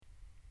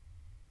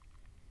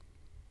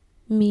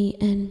Me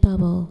and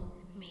Bubble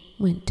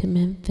went to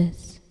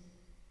Memphis.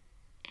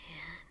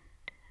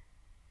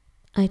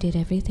 I did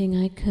everything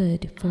I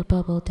could for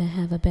Bubble to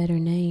have a better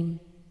name,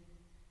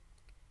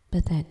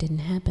 but that didn't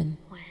happen.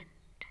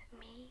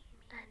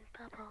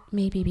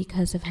 Maybe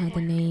because of how the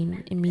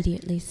name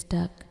immediately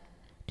stuck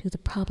to the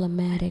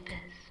problematic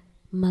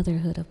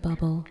motherhood of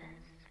Bubble,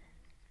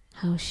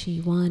 how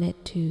she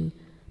wanted to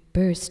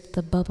burst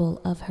the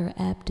bubble of her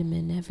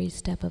abdomen every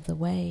step of the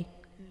way,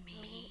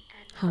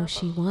 how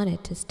she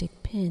wanted to stick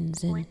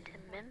pins in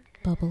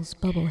Bubble's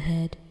bubble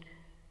head,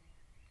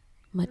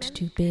 much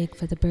too big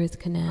for the birth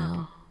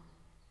canal,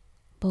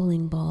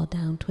 bowling ball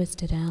down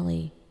twisted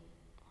alley,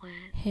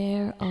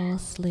 hair all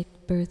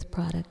slick birth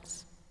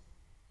products,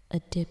 a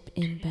dip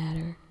in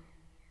batter.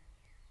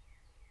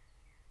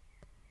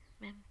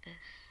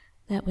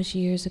 That was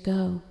years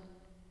ago,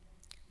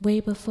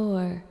 way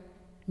before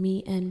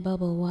me and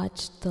Bubble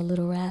watched the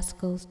Little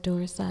Rascals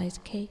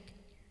door-sized cake,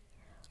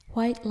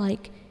 white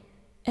like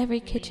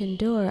every kitchen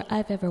door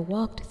I've ever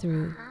walked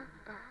through.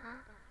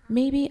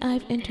 Maybe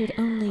I've entered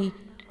only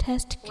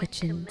test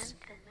kitchens.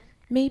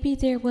 Maybe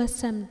there was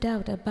some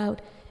doubt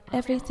about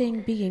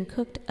everything being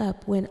cooked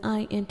up when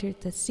I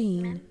entered the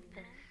scene,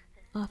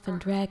 often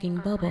dragging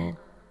Bubble,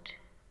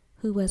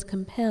 who was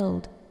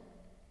compelled,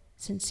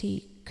 since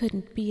he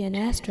couldn't be an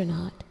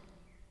astronaut,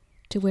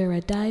 to wear a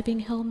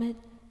diving helmet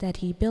that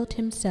he built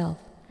himself,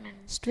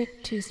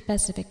 strict to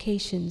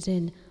specifications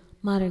in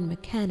modern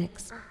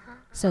mechanics,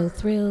 so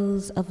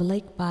thrills of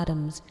lake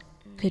bottoms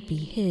could be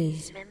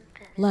his,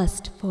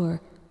 lust for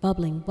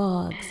bubbling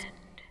bogs.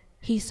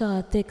 He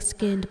saw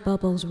thick-skinned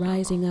bubbles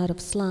rising out of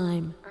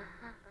slime,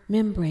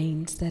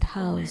 membranes that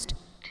housed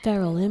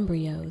feral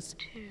embryos,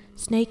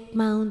 snake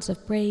mounds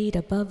of braid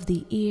above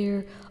the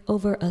ear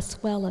over a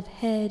swell of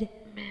head,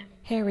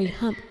 hairy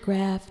hump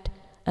graft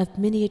of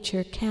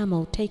miniature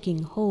camel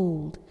taking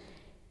hold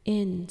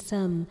in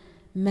some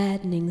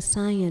maddening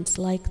science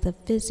like the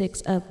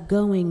physics of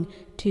going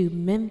to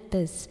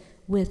Memphis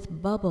with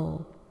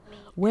Bubble,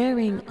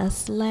 wearing a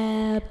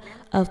slab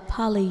of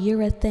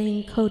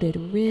polyurethane-coated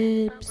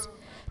ribs,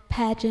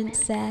 pageant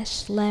sash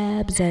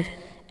slabs of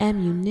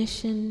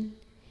ammunition.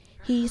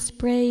 He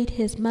sprayed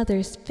his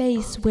mother's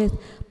face with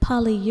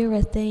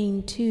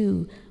polyurethane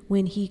too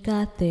when he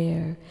got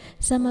there,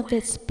 some of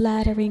it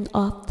splattering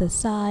off the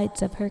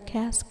sides of her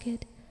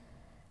casket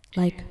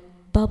like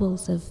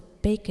bubbles of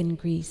bacon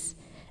grease,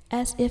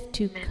 as if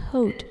to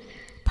coat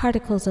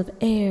particles of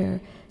air,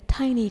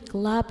 tiny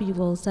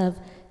globules of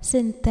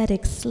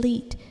synthetic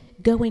sleet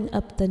going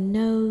up the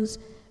nose,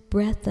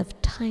 breath of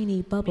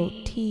tiny bubble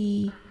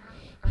tea,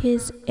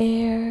 his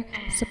air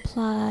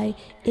supply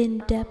in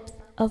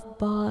depth of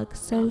bog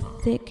so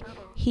thick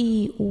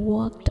he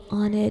walked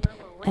on it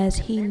as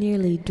he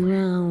nearly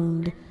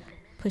drowned,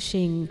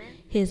 pushing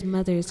his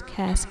mother's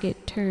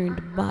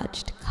casket-turned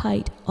botched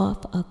kite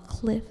off a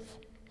cliff.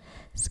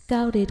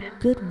 Scouted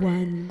good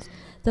ones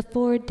the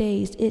 4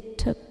 days it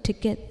took to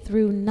get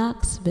through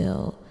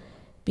Knoxville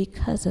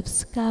because of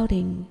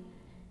scouting.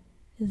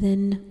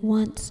 Then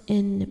once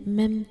in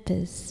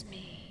Memphis,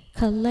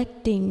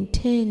 collecting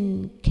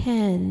tin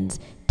cans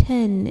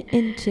 10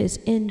 inches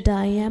in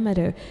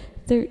diameter,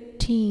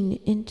 13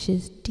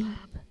 inches deep.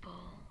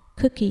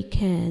 Cookie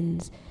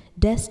cans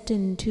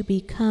destined to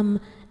become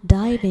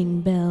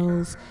diving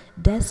bells,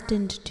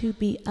 destined to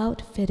be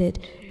outfitted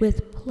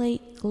with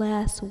plate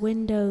glass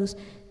windows,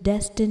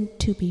 destined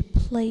to be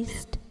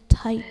placed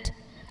tight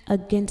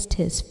against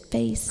his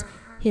face,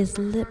 his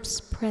lips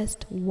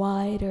pressed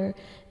wider,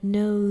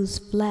 nose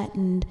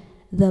flattened,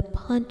 the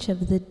punch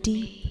of the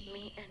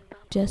deep,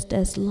 just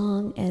as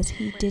long as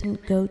he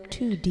didn't go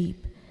too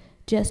deep,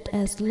 just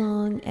as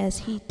long as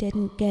he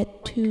didn't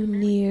get too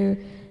near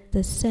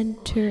the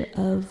center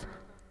of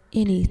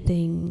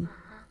anything,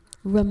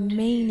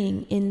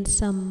 remaining in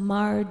some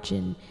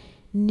margin,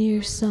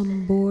 near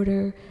some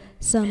border,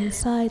 some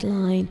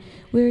sideline,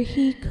 where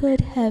he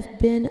could have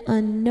been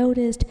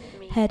unnoticed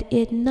had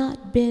it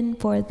not been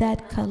for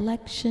that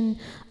collection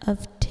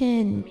of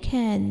tin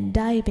can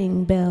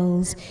diving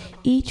bells,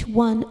 each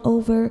one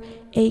over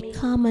a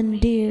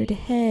commandeered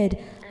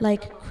head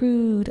like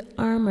crude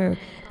armor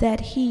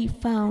that he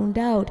found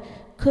out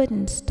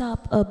couldn't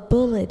stop a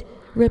bullet.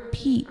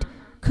 Repeat,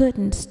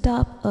 couldn't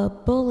stop a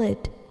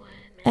bullet.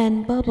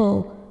 And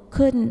Bubble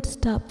couldn't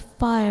stop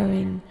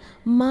firing,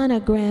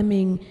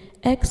 monogramming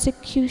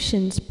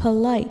executions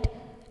polite,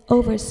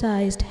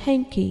 oversized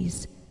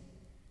hankies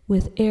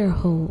with air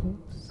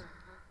holes.